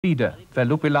leader,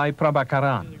 Velupillai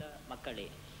Prabhakaran.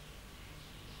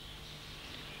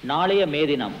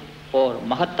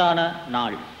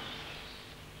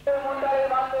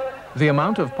 The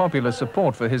amount of popular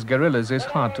support for his guerrillas is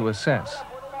hard to assess.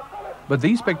 But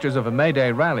these pictures of a May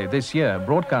Day rally this year,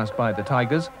 broadcast by the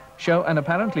Tigers, show an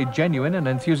apparently genuine and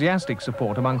enthusiastic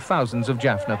support among thousands of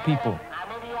Jaffna people.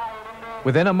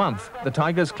 Within a month, the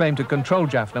Tigers' claim to control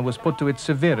Jaffna was put to its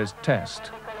severest test.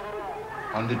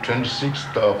 On the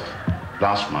 26th of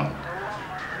last month,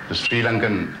 the Sri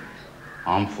Lankan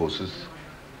Armed Forces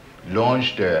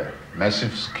launched a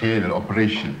massive-scale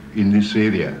operation in this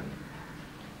area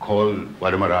called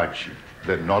Vadamarachi,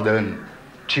 the northern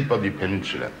tip of the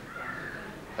peninsula.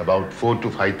 About 4,000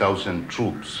 to 5,000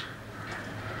 troops,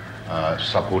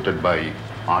 supported by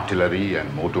artillery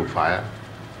and mortar fire,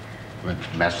 with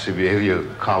massive aerial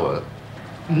cover,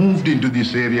 moved into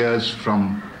these areas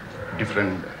from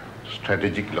different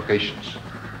strategic locations.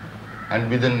 And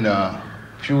within a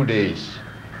few days,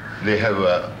 they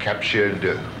have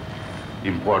captured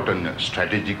important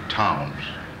strategic towns,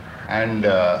 and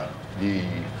the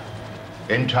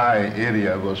entire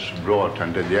area was brought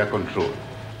under their control.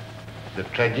 The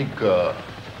tragic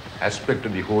aspect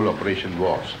of the whole operation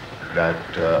was that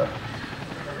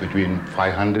between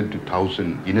 500 to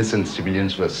 1,000 innocent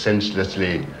civilians were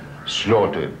senselessly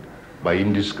slaughtered by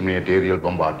indiscriminate aerial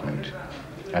bombardment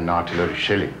and artillery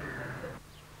shelling.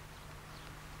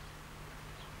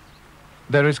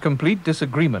 There is complete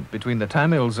disagreement between the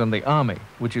Tamils and the army,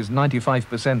 which is 95%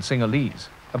 Sinhalese,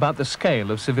 about the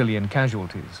scale of civilian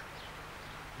casualties.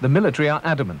 The military are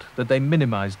adamant that they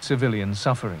minimized civilian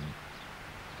suffering.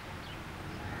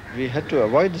 We had to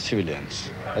avoid the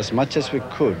civilians as much as we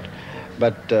could,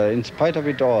 but in spite of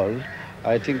it all,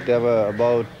 I think there were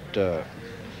about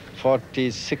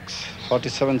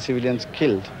 47 civilians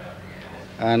killed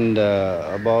and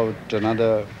about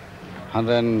another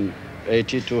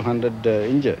 180 to 200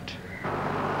 injured.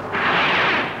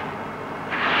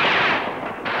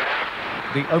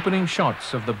 The opening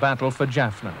shots of the battle for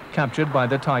Jaffna, captured by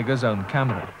the Tigers' own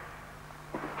camera.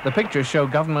 The pictures show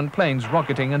government planes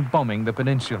rocketing and bombing the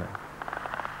peninsula.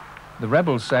 The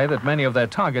rebels say that many of their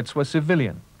targets were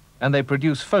civilian, and they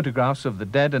produce photographs of the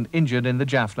dead and injured in the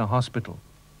Jaffna hospital.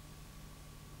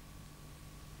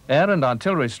 Air and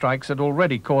artillery strikes had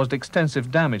already caused extensive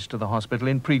damage to the hospital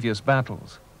in previous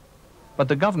battles. But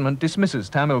the government dismisses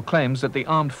Tamil claims that the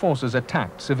armed forces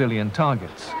attacked civilian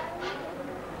targets.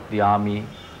 The army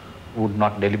would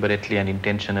not deliberately and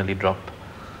intentionally drop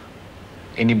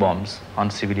any bombs on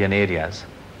civilian areas,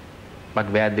 but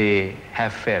where they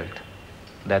have felt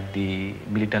that the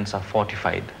militants are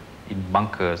fortified in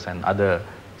bunkers and other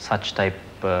such type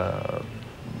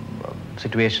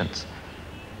situations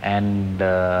and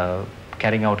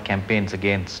carrying out campaigns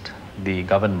against the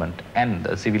government and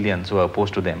the civilians who are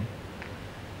opposed to them,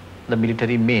 the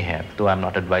military may have, though I'm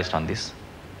not advised on this,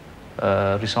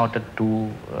 resorted to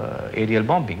aerial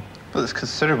bombing. But there's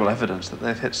considerable evidence that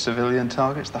they've hit civilian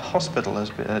targets. The hospital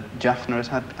Jaffna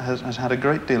has had a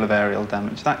great deal of aerial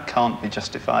damage. That can't be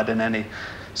justified in any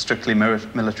strictly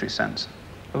military sense.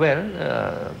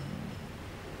 Well,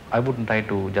 I wouldn't try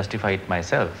to justify it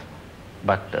myself,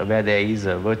 but where there is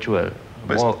a virtual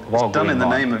war it's done in the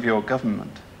name of your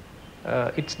government.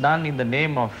 It's done in the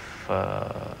name of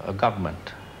a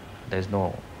government. There's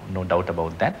no doubt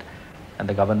about that. And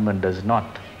the government does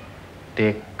not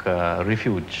take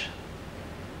refuge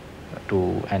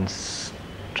and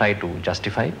try to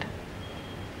justify it.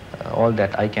 All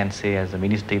that I can say as a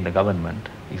minister in the government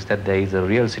is that there is a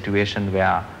real situation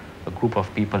where a group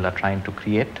of people are trying to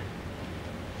create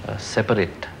a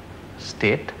separate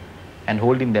state and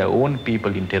holding their own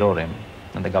people in terrorem,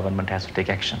 and the government has to take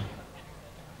action.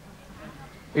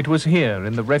 It was here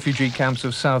in the refugee camps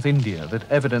of South India that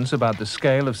evidence about the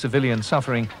scale of civilian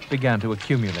suffering began to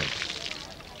accumulate.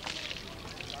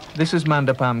 This is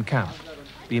Mandapam camp,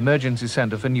 the emergency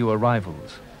center for new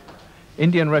arrivals.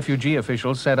 Indian refugee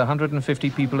officials said 150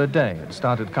 people a day had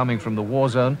started coming from the war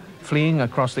zone, fleeing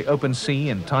across the open sea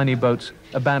in tiny boats,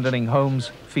 abandoning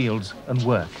homes, fields and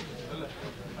work.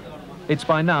 It's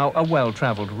by now a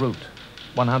well-traveled route.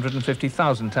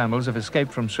 150,000 Tamils have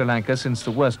escaped from Sri Lanka since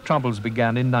the worst troubles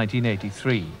began in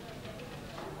 1983.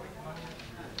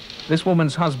 This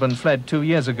woman's husband fled 2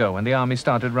 years ago when the army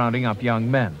started rounding up young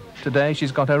men. Today,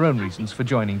 she's got her own reasons for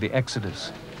joining the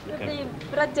exodus. I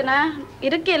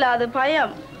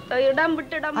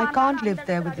can't live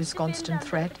there with this constant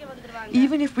threat.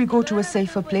 Even if we go to a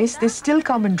safer place, they still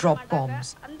come and drop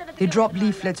bombs. They drop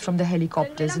leaflets from the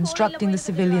helicopters instructing the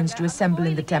civilians to assemble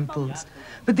in the temples.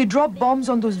 But they drop bombs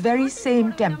on those very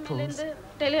same temples.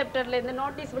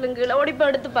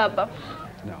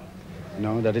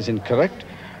 No, that is incorrect.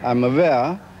 I'm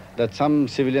aware that some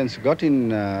civilians got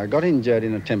injured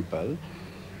in a temple.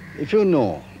 If you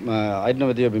know, I don't know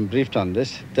whether you've been briefed on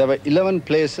this, there were 11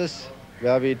 places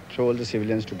where we told the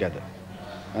civilians to gather.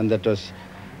 And that was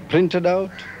printed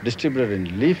out, distributed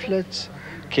in leaflets,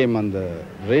 came on the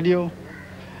radio,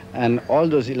 and all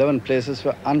those 11 places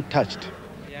were untouched.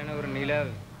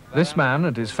 This man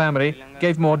and his family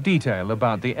gave more detail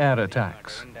about the air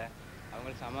attacks.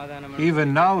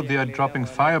 Even now, they are dropping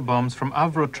firebombs from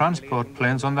Avro transport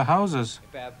planes on the houses.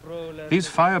 These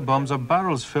firebombs are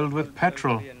barrels filled with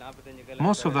petrol.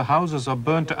 Most of the houses are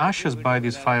burnt to ashes by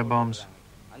these firebombs.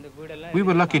 We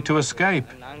were lucky to escape.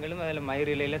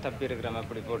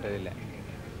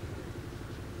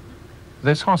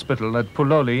 This hospital at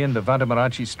Puloli in the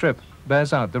Vadamarachi Strip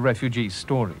bears out the refugees'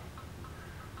 story.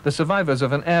 The survivors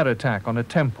of an air attack on a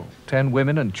temple, 10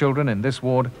 women and children in this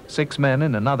ward, 6 men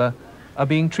in another, are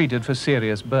being treated for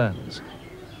serious burns.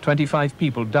 25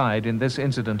 people died in this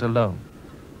incident alone.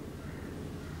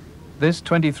 This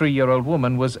 23-year-old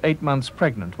woman was 8 months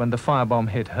pregnant when the firebomb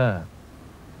hit her.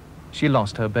 She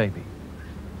lost her baby.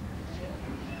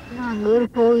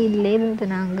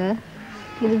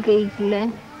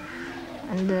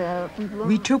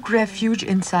 We took refuge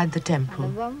inside the temple.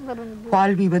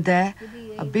 While we were there,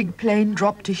 a big plane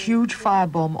dropped a huge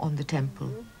firebomb on the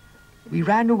temple. We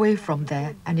ran away from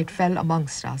there and it fell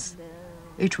amongst us.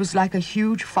 It was like a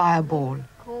huge fireball.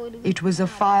 It was a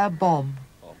fire bomb.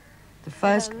 The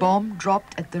first bomb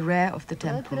dropped at the rear of the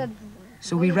temple.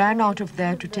 So we ran out of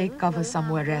there to take cover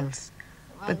somewhere else.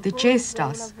 But they chased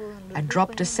us and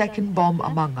dropped a second bomb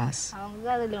among us.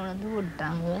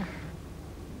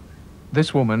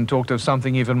 This woman talked of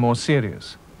something even more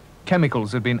serious.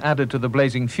 Chemicals had been added to the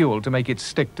blazing fuel to make it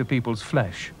stick to people's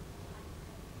flesh.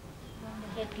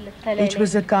 It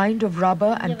was a kind of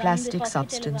rubber and plastic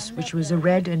substance which was a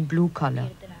red and blue color.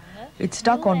 It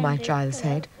stuck on my child's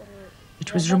head.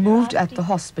 It was removed at the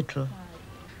hospital.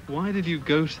 Why did you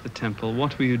go to the temple?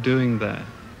 What were you doing there?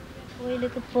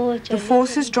 The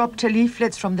forces dropped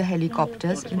leaflets from the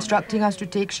helicopters instructing us to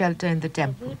take shelter in the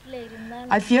temple.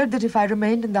 I feared that if I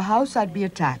remained in the house, I'd be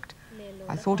attacked.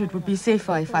 I thought it would be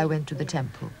safer if I went to the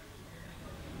temple.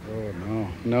 Oh,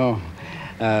 no.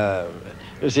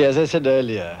 You see, as I said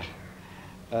earlier,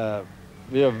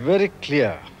 we are very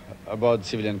clear about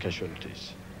civilian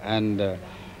casualties. And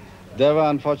there were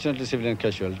unfortunately civilian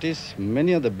casualties.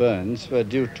 Many of the burns were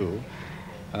due to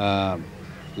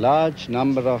large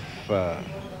number of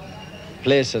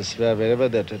places wherever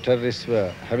the terrorists were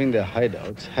having their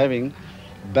hideouts, having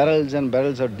barrels and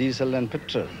barrels of diesel and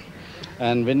petrol.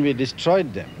 And when we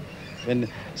destroyed them,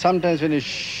 sometimes when you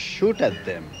shoot at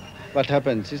them, what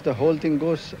happens is the whole thing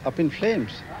goes up in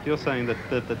flames. You're saying that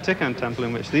the Tikkan temple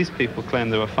in which these people claim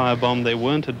they were firebombed, they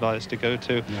weren't advised to go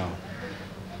to.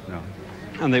 No.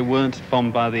 And they weren't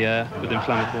bombed by the air with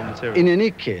inflammable material. In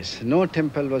any case, no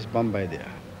temple was bombed by the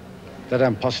air. That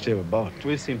I'm positive about.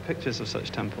 We've seen pictures of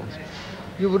such temples.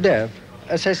 You would have,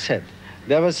 as I said,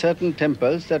 there were certain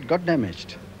temples that got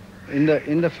damaged in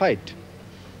the fight.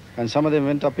 And some of them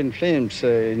went up in flames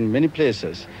in many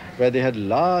places where they had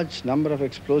large number of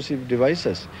explosive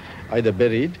devices, either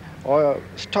buried or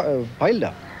piled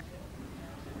up.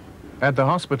 At the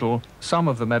hospital, some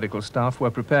of the medical staff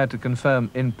were prepared to confirm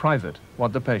in private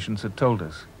what the patients had told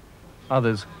us.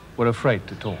 Others were afraid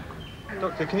to talk.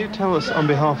 Doctor, can you tell us on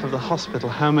behalf of the hospital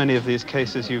how many of these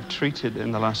cases you've treated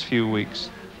in the last few weeks?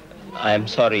 I am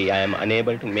sorry, I am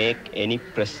unable to make any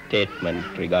press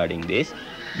statement regarding this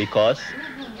because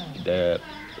the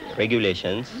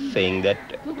regulations saying that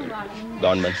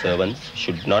government servants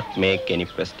should not make any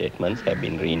press statements have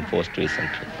been reinforced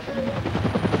recently.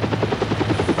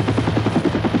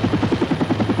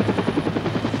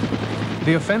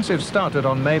 The offensive started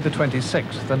on May the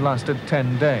 26th and lasted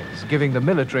 10 days, giving the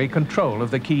military control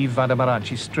of the key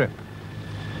Vadamarachi Strip.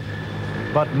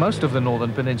 But most of the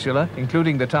northern peninsula,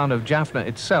 including the town of Jaffna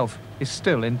itself, is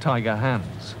still in Tiger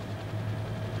hands.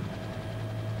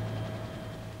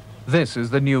 This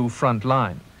is the new front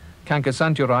line.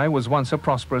 Kankasanturai was once a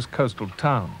prosperous coastal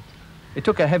town. It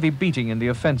took a heavy beating in the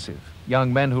offensive.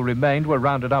 Young men who remained were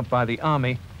rounded up by the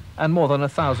army, and more than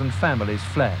 1,000 families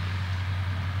fled.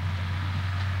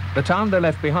 The town they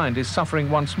left behind is suffering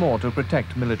once more to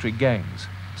protect military gains.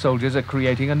 Soldiers are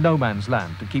creating a no-man's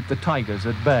land to keep the tigers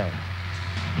at bay.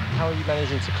 How are you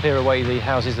managing to clear away the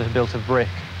houses that are built of brick?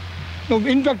 No,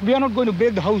 in fact, we are not going to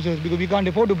break the houses because we can't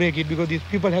afford to break it because these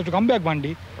people have to come back one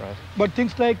day. Right. But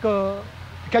things like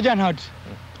Kajan huts,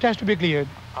 it has to be cleared.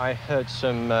 I heard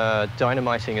some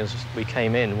dynamiting as we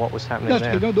came in. What was happening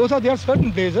there? No, there are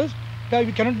certain places that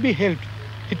we cannot be helped.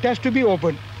 It has to be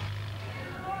open.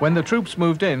 When the troops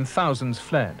moved in, thousands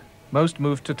fled. Most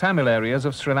moved to Tamil areas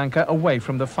of Sri Lanka away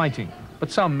from the fighting, but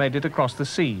some made it across the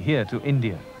sea here to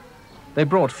India. They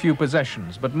brought few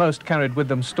possessions, but most carried with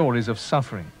them stories of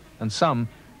suffering, and some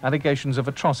allegations of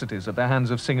atrocities at the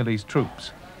hands of Sinhalese troops.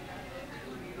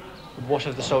 What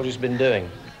have the soldiers been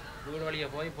doing?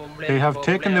 They have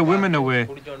taken the women away,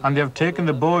 and they have taken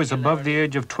the boys above the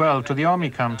age of 12 to the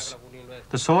army camps.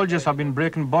 The soldiers have been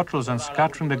breaking bottles and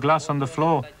scattering the glass on the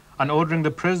floor, and ordering the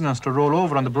prisoners to roll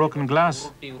over on the broken glass.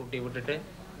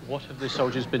 What have the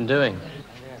soldiers been doing?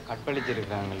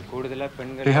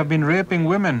 They have been raping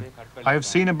women. I have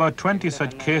seen about 20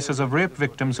 such cases of rape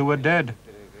victims who were dead.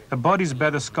 The bodies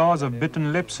bear the scars of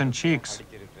bitten lips and cheeks.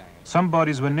 Some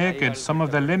bodies were naked, some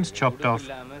of their limbs chopped off.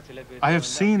 I have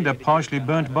seen their partially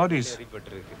burnt bodies.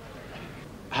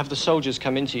 Have the soldiers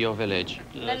come into your village?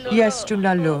 Yes, to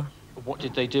Nallur. What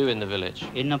did they do in the village?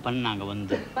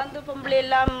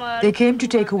 They came to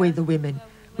take away the women.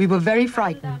 We were very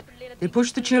frightened. They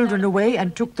pushed the children away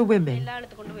and took the women.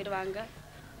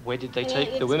 Where did they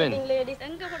take the women?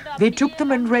 They took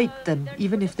them and raped them,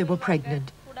 even if they were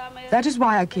pregnant. That is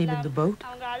why I came in the boat,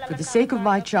 for the sake of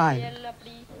my child.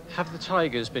 Have the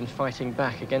Tigers been fighting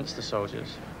back against the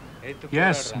soldiers?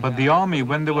 Yes, but the army,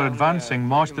 when they were advancing,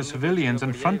 marched the civilians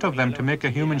in front of them to make a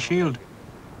human shield.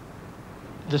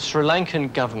 The Sri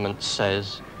Lankan government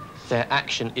says their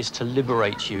action is to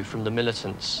liberate you from the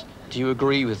militants. Do you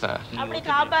agree with that?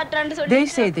 They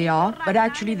say they are, but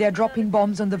actually they're dropping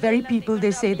bombs on the very people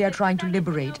they say they're trying to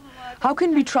liberate. How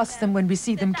can we trust them when we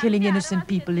see them killing innocent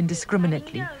people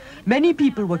indiscriminately? Many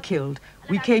people were killed.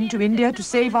 We came to India to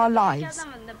save our lives.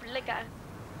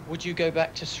 Would you go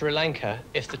back to Sri Lanka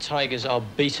if the Tigers are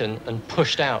beaten and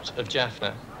pushed out of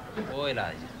Jaffna?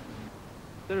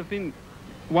 There have been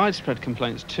widespread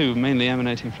complaints too, mainly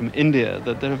emanating from India,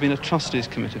 that there have been atrocities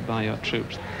committed by your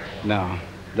troops. No,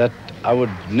 that I would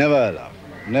never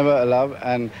allow.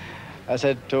 And as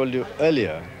I told you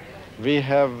earlier,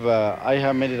 I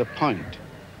have made it a point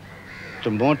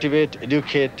to motivate,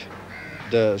 educate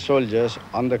the soldiers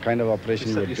on the kind of operation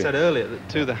You said earlier that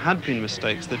too there had been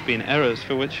mistakes, there had been errors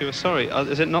for which you were sorry.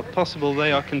 Is it not possible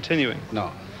they are continuing?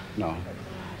 No.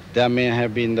 There may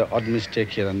have been the odd mistake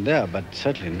here and there, but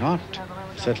certainly not,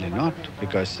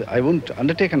 because I won't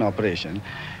undertake an operation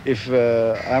if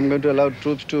I'm going to allow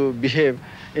troops to behave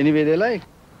any way they like.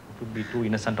 It would be too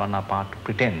innocent on our part to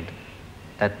pretend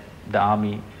that the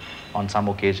army on some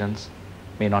occasions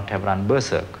may not have run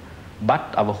berserk.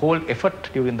 But our whole effort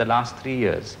during the last 3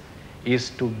 years is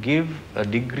to give a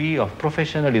degree of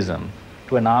professionalism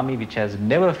to an army which has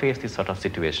never faced this sort of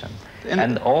situation.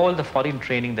 And all the foreign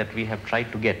training that we have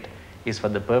tried to get is for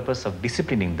the purpose of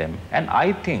disciplining them. And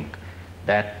I think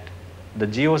that the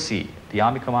GOC, the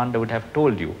army commander, would have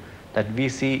told you that we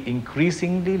see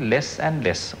increasingly less and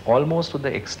less, almost to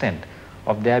the extent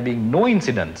of there being no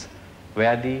incidents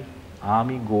where the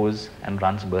army goes and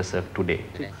runs berserk today.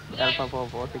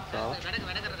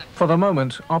 For the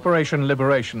moment, Operation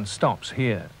Liberation stops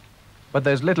here, but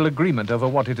there's little agreement over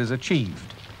what it has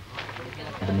achieved.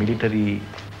 The military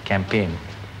campaign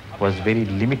was very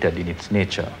limited in its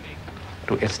nature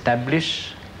to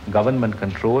establish government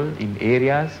control in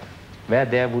areas where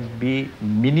there would be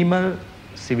minimal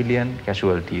civilian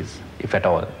casualties, if at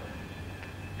all,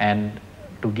 and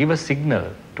to give a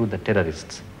signal to the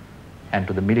terrorists and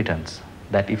to the militants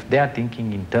that if they are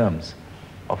thinking in terms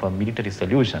of a military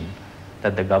solution,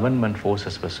 that the government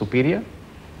forces were superior,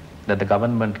 that the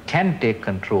government can take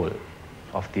control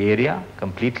of the area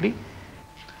completely.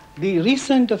 The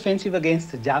recent offensive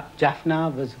against Jaffna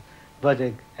was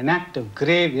an act of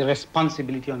grave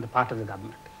irresponsibility on the part of the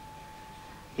government.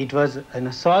 It was an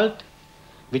assault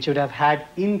which would have had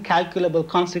incalculable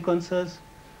consequences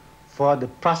for the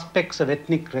prospects of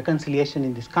ethnic reconciliation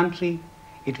in this country.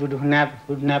 It would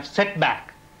have set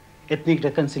back ethnic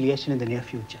reconciliation in the near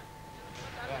future.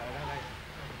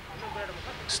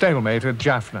 Stalemate at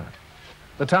Jaffna.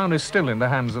 The town is still in the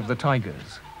hands of the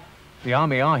Tigers. The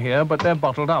army are here, but they're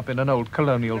bottled up in an old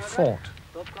colonial fort.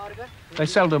 They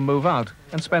seldom move out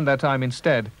and spend their time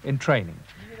instead in training.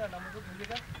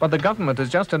 But the government has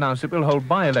just announced it will hold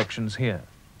by-elections here.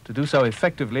 To do so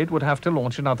effectively, it would have to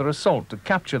launch another assault to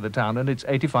capture the town and its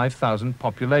 85,000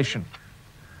 population.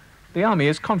 The army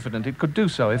is confident it could do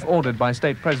so if ordered by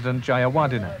State President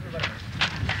Jayawardena.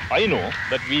 I know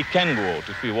that we can go out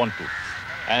if we want to.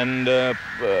 And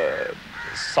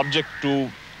subject to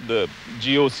the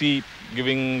GOC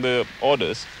giving the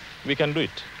orders, we can do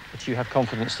it. But you have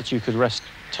confidence that you could wrest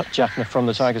Jaffna from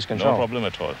the Tigers' control? No problem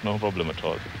at all, no problem at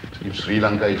all. If Sri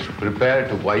Lanka is prepared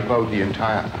to wipe out the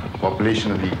entire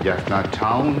population of the Jaffna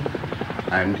town,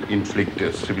 and inflict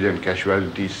civilian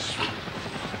casualties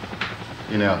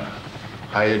in a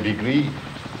higher degree,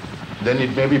 then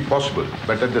it may be possible.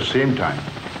 But at the same time,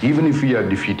 even if we are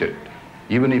defeated,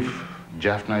 even if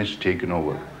Jaffna is taken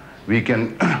over, we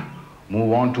can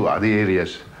move on to other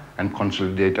areas and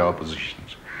consolidate our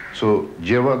positions. So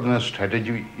Jayawardena's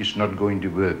strategy is not going to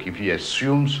work. If he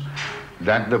assumes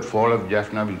that the fall of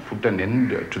Jaffna will put an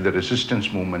end to the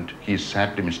resistance movement, he is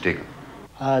sadly mistaken.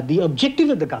 The objective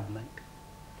of the government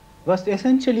was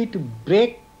essentially to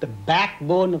break the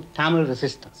backbone of Tamil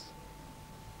resistance.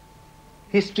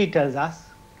 History tells us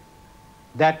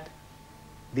that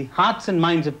the hearts and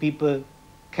minds of people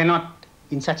cannot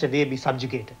in such a way be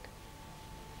subjugated.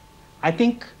 I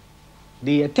think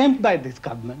the attempt by this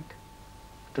government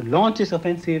to launch this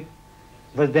offensive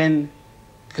was then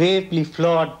gravely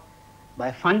flawed by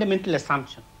a fundamental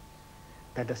assumption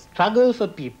that the struggle for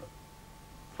people,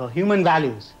 for human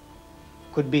values,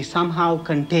 could be somehow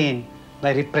contained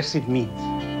by repressive means.